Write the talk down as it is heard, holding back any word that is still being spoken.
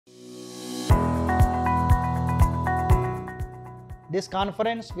this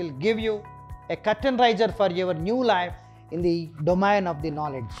conference will give you a curtain raiser for your new life in the domain of the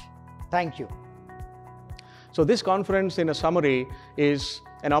knowledge. Thank you. So this conference, in a summary, is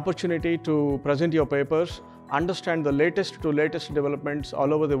an opportunity to present your papers, understand the latest developments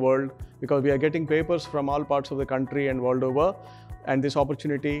all over the world, because we are getting papers from all parts of the country and world over. And this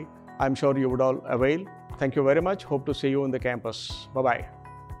opportunity, I'm sure you would all avail. Thank you very much. Hope to see you on the campus. Bye-bye.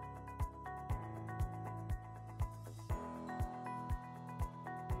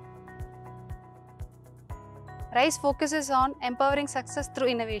 RISE focuses on empowering success through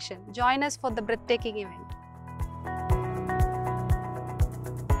innovation. Join us for the breathtaking event.